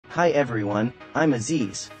Hi everyone, I'm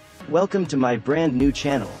Aziz. Welcome to my brand new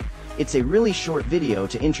channel. It's a really short video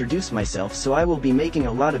to introduce myself, so I will be making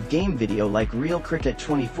a lot of game video like Real Cricket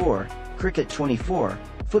 24, Cricket 24,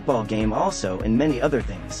 football game also, and many other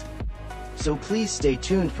things. So please stay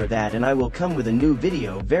tuned for that, and I will come with a new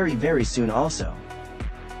video very soon also.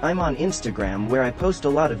 I'm on Instagram where I post a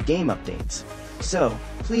lot of game updates. So,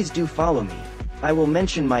 please do follow me. I will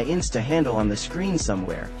mention my Insta handle on the screen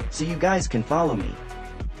somewhere, so you guys can follow me.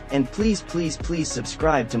 And please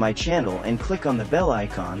subscribe to my channel and click on the bell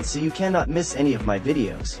icon so you cannot miss any of my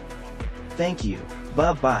videos. Thank you.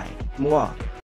 Bye bye. Mwah.